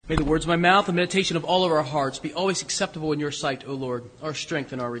May the words of my mouth and meditation of all of our hearts be always acceptable in your sight, O Lord, our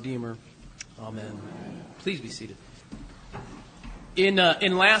strength and our Redeemer. Amen. Please be seated. In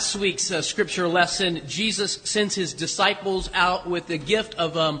last week's scripture lesson, Jesus sends his disciples out with the gift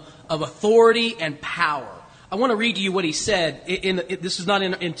of authority and power. I want to read to you what he said. This is not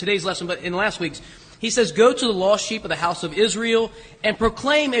in today's lesson, but in last week's. He says, "Go to the lost sheep of the house of Israel and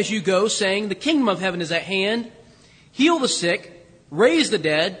proclaim as you go, saying, the kingdom of heaven is at hand. Heal the sick, raise the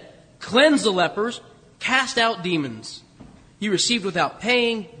dead, cleanse the lepers, cast out demons. You received without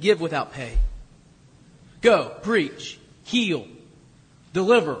paying, give without pay. Go, preach, heal,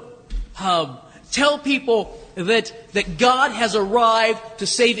 deliver, tell people that God has arrived to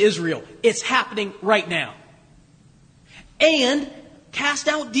save Israel. It's happening right now. And cast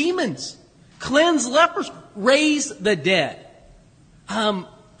out demons, cleanse lepers, raise the dead."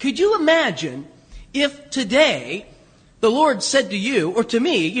 Could you imagine if today the Lord said to you or to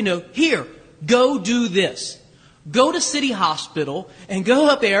me, here, go do this. Go to City Hospital and go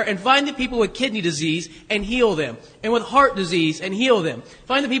up there and find the people with kidney disease and heal them. And with heart disease and heal them.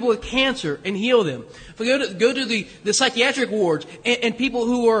 Find the people with cancer and heal them. Go to the psychiatric wards and people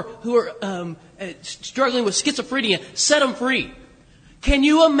who are struggling with schizophrenia, set them free. Can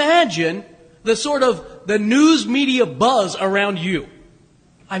you imagine the news media buzz around you?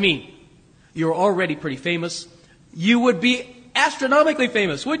 I mean, you're already pretty famous. You would be astronomically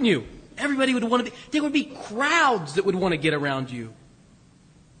famous, wouldn't you? Everybody would want to be. There would be crowds that would want to get around you.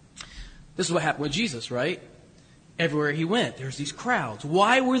 This is what happened with Jesus, right? Everywhere he went, there's these crowds.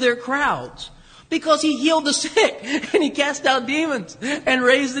 Why were there crowds? Because he healed the sick, and he cast out demons, and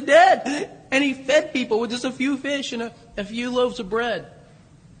raised the dead, and he fed people with just a few fish and a few loaves of bread.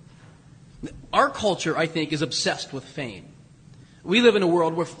 Our culture, I think, is obsessed with fame. We live in a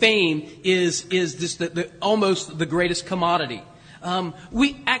world where fame is just almost the greatest commodity.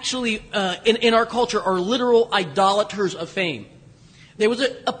 We actually, in our culture, are literal idolaters of fame. There was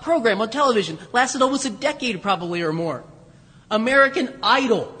a program on television, lasted almost a decade probably or more. American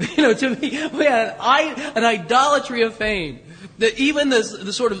Idol. To me, we had an idolatry of fame. That even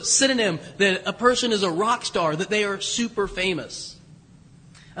the sort of synonym that a person is a rock star, that they are super famous.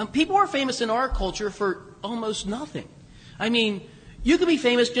 People are famous in our culture for almost nothing. I mean, you could be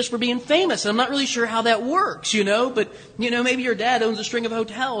famous just for being famous. I'm not really sure how that works, but, maybe your dad owns a string of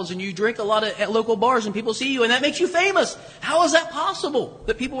hotels and you drink a lot at local bars and people see you and that makes you famous. How is that possible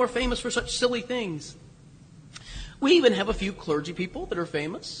that people are famous for such silly things? We even have a few clergy people that are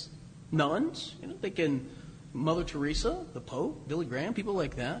famous. Nuns, thinking Mother Teresa, the Pope, Billy Graham, people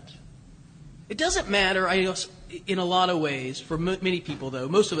like that. It doesn't matter, I guess, in a lot of ways, for many people, though.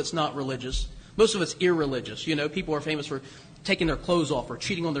 Most of it's not religious. Most of it's irreligious. People are famous for taking their clothes off or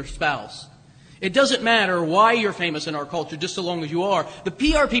cheating on their spouse. It doesn't matter why you're famous in our culture, just so long as you are. The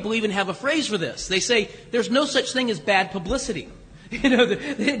PR people even have a phrase for this. They say, there's no such thing as bad publicity.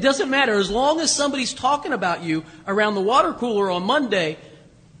 It doesn't matter. As long as somebody's talking about you around the water cooler on Monday,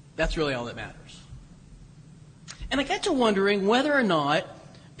 that's really all that matters. And I got to wondering whether or not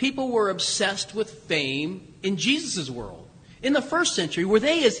people were obsessed with fame in Jesus' world. In the first century, were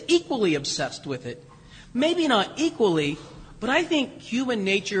they as equally obsessed with it? Maybe not equally, but I think human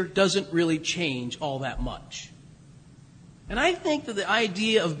nature doesn't really change all that much. And I think that the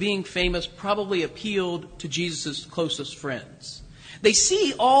idea of being famous probably appealed to Jesus' closest friends. They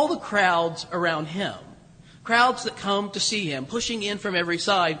see all the crowds around him, crowds that come to see him, pushing in from every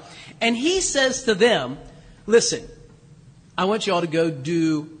side. And he says to them, listen, I want you all to go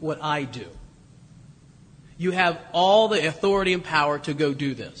do what I do. You have all the authority and power to go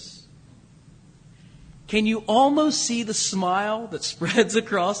do this. Can you almost see the smile that spreads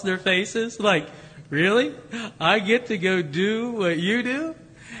across their faces? Like, really? I get to go do what you do?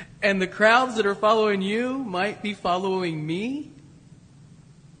 And the crowds that are following you might be following me?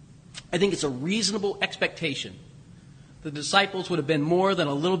 I think it's a reasonable expectation. The disciples would have been more than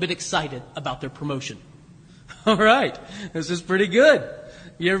a little bit excited about their promotion. All right, this is pretty good.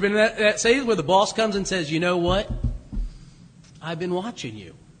 You ever been in that phase where the boss comes and says, you know what? I've been watching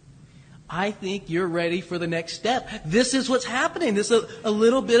you. I think you're ready for the next step. This is what's happening. This is a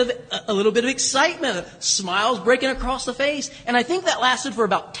little bit of excitement, smiles breaking across the face. And I think that lasted for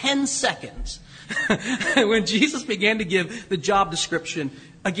about 10 seconds. When Jesus began to give the job description,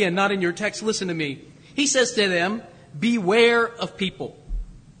 again, not in your text, listen to me. He says to them, beware of people.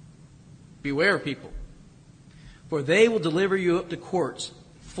 Beware of people. For they will deliver you up to courts,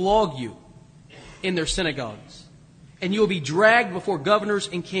 flog you in their synagogues. And you will be dragged before governors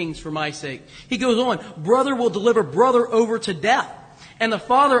and kings for my sake. He goes on, brother will deliver brother over to death. and the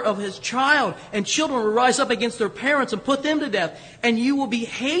father of his child, and children will rise up against their parents and put them to death, and you will be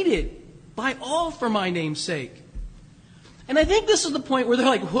hated by all for my name's sake. And I think this is the point where they're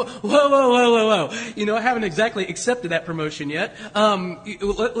like, whoa. I haven't exactly accepted that promotion yet.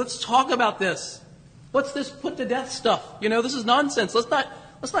 Let's talk about this. What's this put to death stuff? This is nonsense. Let's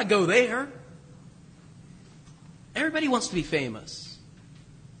not go there. Everybody wants to be famous,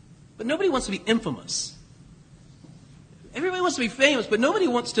 but nobody wants to be infamous. Everybody wants to be famous, but nobody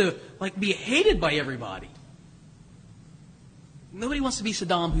wants to be hated by everybody. Nobody wants to be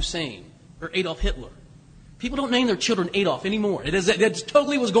Saddam Hussein or Adolf Hitler. People don't name their children Adolf anymore. That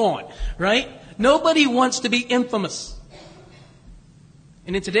totally was gone, right? Nobody wants to be infamous.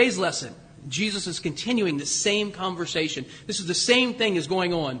 And in today's lesson, Jesus is continuing the same conversation. This is the same thing is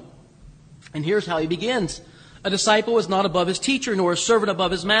going on. And here's how he begins. A disciple is not above his teacher, nor a servant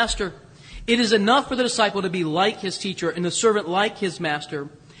above his master. It is enough for the disciple to be like his teacher and the servant like his master.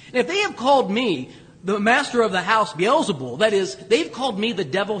 And if they have called me, the master of the house, Beelzebul, that is, they've called me the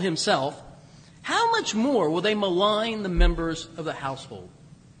devil himself, how much more will they malign the members of the household?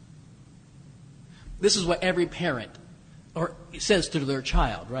 This is what every parent says to their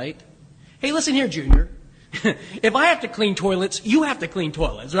child, right? Hey, listen here, Junior. If I have to clean toilets, you have to clean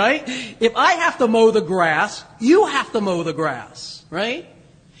toilets, right? If I have to mow the grass, you have to mow the grass, right?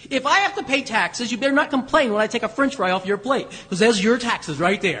 If I have to pay taxes, you better not complain when I take a French fry off your plate, because there's your taxes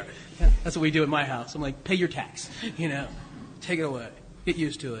right there. That's what we do in my house. I'm like, pay your tax, take it away. Get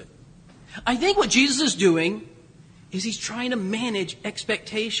used to it. I think what Jesus is doing is he's trying to manage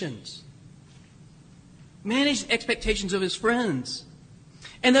expectations. Manage expectations of his friends.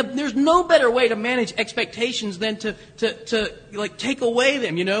 And there's no better way to manage expectations than to take away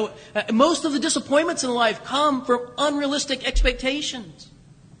them, Most of the disappointments in life come from unrealistic expectations.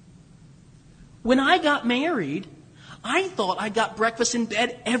 When I got married, I thought I got breakfast in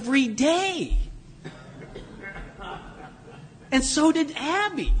bed every day. And so did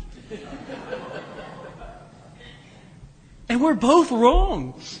Abby. And we're both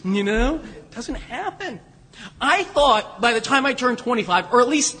wrong, It doesn't happen. I thought by the time I turned 25, or at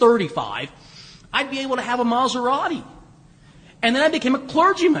least 35, I'd be able to have a Maserati. And then I became a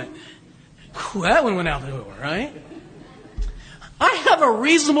clergyman. That one went out the door, right? I have a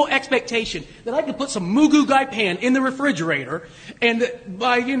reasonable expectation that I can put some Mugu Gai Pan in the refrigerator, and that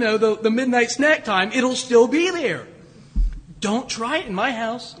by, the midnight snack time, it'll still be there. Don't try it in my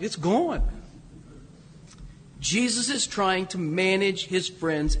house. It's gone. Jesus is trying to manage his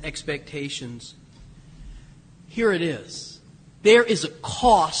friends' expectations. Here it is. There is a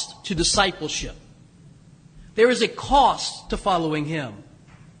cost to discipleship. There is a cost to following him.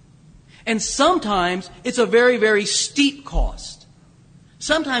 And sometimes it's a very, very steep cost.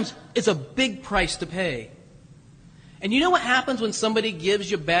 Sometimes it's a big price to pay. And you know what happens when somebody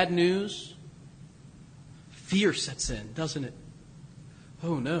gives you bad news? Fear sets in, doesn't it?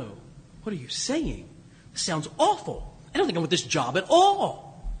 Oh no, what are you saying? This sounds awful. I don't think I want this job at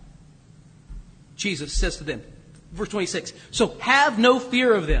all. Jesus says to them, verse 26, so have no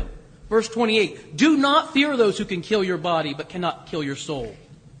fear of them. Verse 28, do not fear those who can kill your body but cannot kill your soul.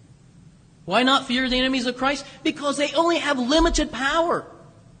 Why not fear the enemies of Christ? Because they only have limited power.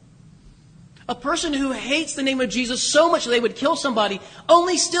 A person who hates the name of Jesus so much that they would kill somebody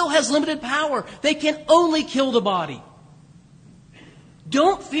only still has limited power. They can only kill the body.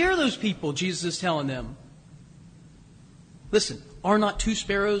 Don't fear those people, Jesus is telling them. Listen, are not 2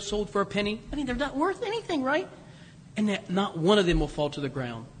 sparrows sold for a penny? I mean, they're not worth anything, right? And that not one of them will fall to the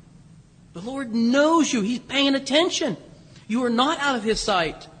ground. The Lord knows you. He's paying attention. You are not out of his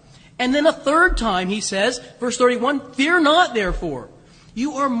sight. And then a third time he says, verse 31, fear not therefore.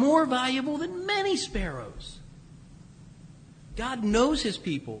 You are more valuable than many sparrows. God knows his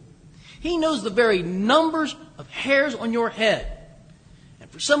people. He knows the very numbers of hairs on your head. And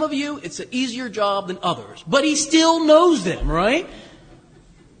for some of you, it's an easier job than others. But he still knows them, right?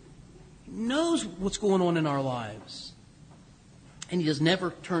 He knows what's going on in our lives. And he just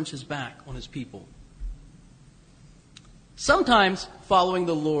never turns his back on his people. Sometimes following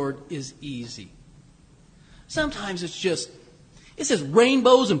the Lord is easy. Sometimes it's just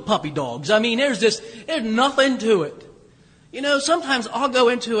rainbows and puppy dogs. I mean, there's nothing to it. Sometimes I'll go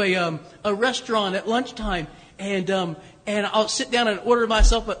into a restaurant at lunchtime and I'll sit down and order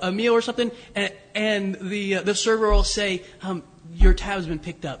myself a meal or something, and the server will say, your tab's been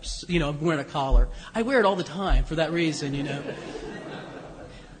picked up. I'm wearing a collar. I wear it all the time for that reason,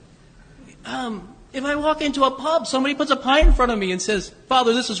 If I walk into a pub, somebody puts a pint in front of me and says,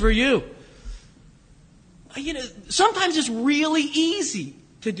 Father, this is for you. Sometimes it's really easy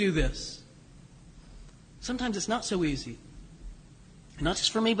to do this. Sometimes it's not so easy. And not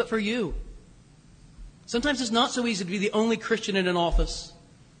just for me, but for you. Sometimes it's not so easy to be the only Christian in an office.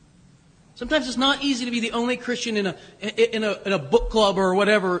 Sometimes it's not easy to be the only Christian in a book club or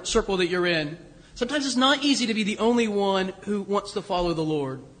whatever circle that you're in. Sometimes it's not easy to be the only one who wants to follow the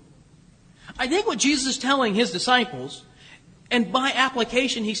Lord. I think what Jesus is telling his disciples, and by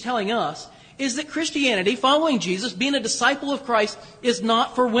application he's telling us, is that Christianity, following Jesus, being a disciple of Christ, is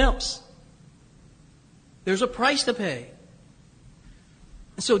not for wimps. There's a price to pay.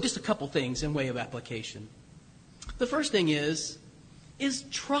 And so just a couple things in way of application. The first thing is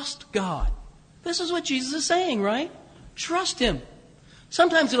trust God. This is what Jesus is saying, right? Trust Him.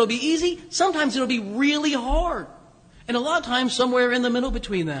 Sometimes it'll be easy. Sometimes it'll be really hard. And a lot of times somewhere in the middle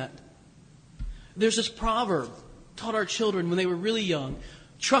between that. There's this proverb taught our children when they were really young.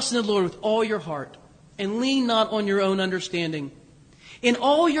 Trust in the Lord with all your heart and lean not on your own understanding. In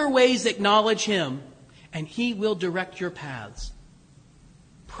all your ways acknowledge Him and He will direct your paths.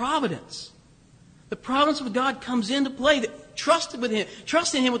 Providence. The providence of God comes into play. Trust with Him.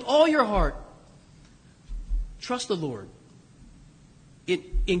 Trust in Him with all your heart. Trust the Lord.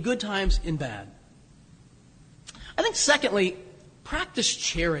 In good times, in bad. I think secondly, practice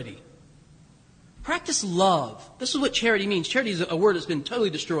charity. Practice love. This is what charity means. Charity is a word that's been totally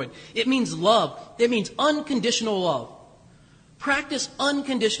destroyed. It means love. It means unconditional love. Practice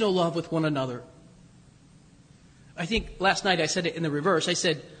unconditional love with one another. I think last night I said it in the reverse. I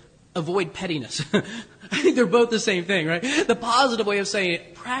said, avoid pettiness. I think they're both the same thing, right? The positive way of saying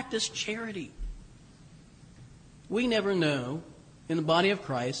it, practice charity. We never know in the body of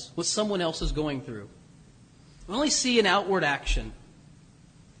Christ what someone else is going through. We only see an outward action.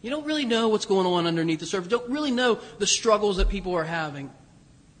 You don't really know what's going on underneath the surface. Don't really know the struggles that people are having.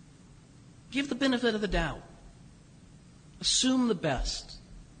 Give the benefit of the doubt. Assume the best.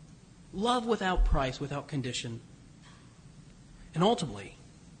 Love without price, without condition. And ultimately,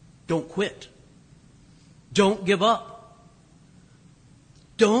 don't quit. Don't give up.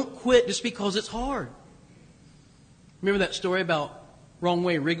 Don't quit just because it's hard. Remember that story about Wrong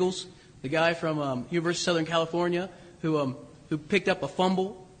Way Riggles, the guy from University of Southern California who picked up a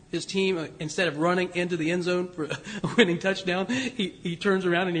fumble. His team, instead of running into the end zone for a winning touchdown, he turns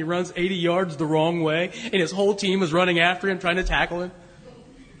around and he runs 80 yards the wrong way, and his whole team was running after him, trying to tackle him.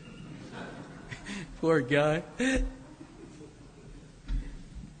 Poor guy.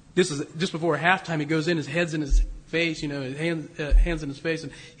 This is just before halftime. He goes in, his head's in his face, his hands in his face,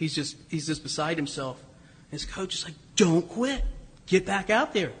 and he's just beside himself. And his coach is like, "Don't quit. Get back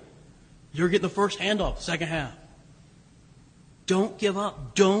out there. You're getting the first handoff, second half. Don't give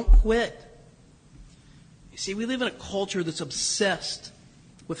up. Don't quit." You see, we live in a culture that's obsessed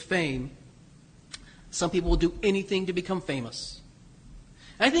with fame. Some people will do anything to become famous.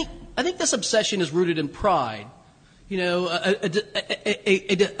 And I think this obsession is rooted in pride. A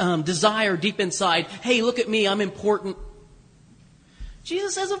desire deep inside. Hey, look at me. I'm important.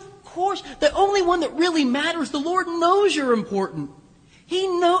 Jesus says, of course, the only one that really matters, the Lord knows you're important. He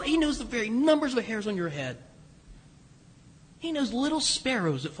knows the very numbers of hairs on your head. He knows little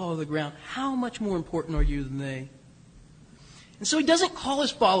sparrows that fall to the ground. How much more important are you than they? And so He doesn't call His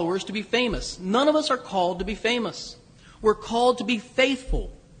followers to be famous. None of us are called to be famous. We're called to be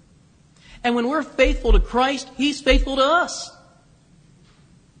faithful. And when we're faithful to Christ, He's faithful to us.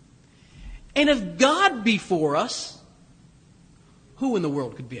 And if God be for us, who in the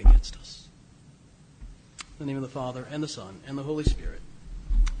world could be against us? In the name of the Father, and the Son, and the Holy Spirit.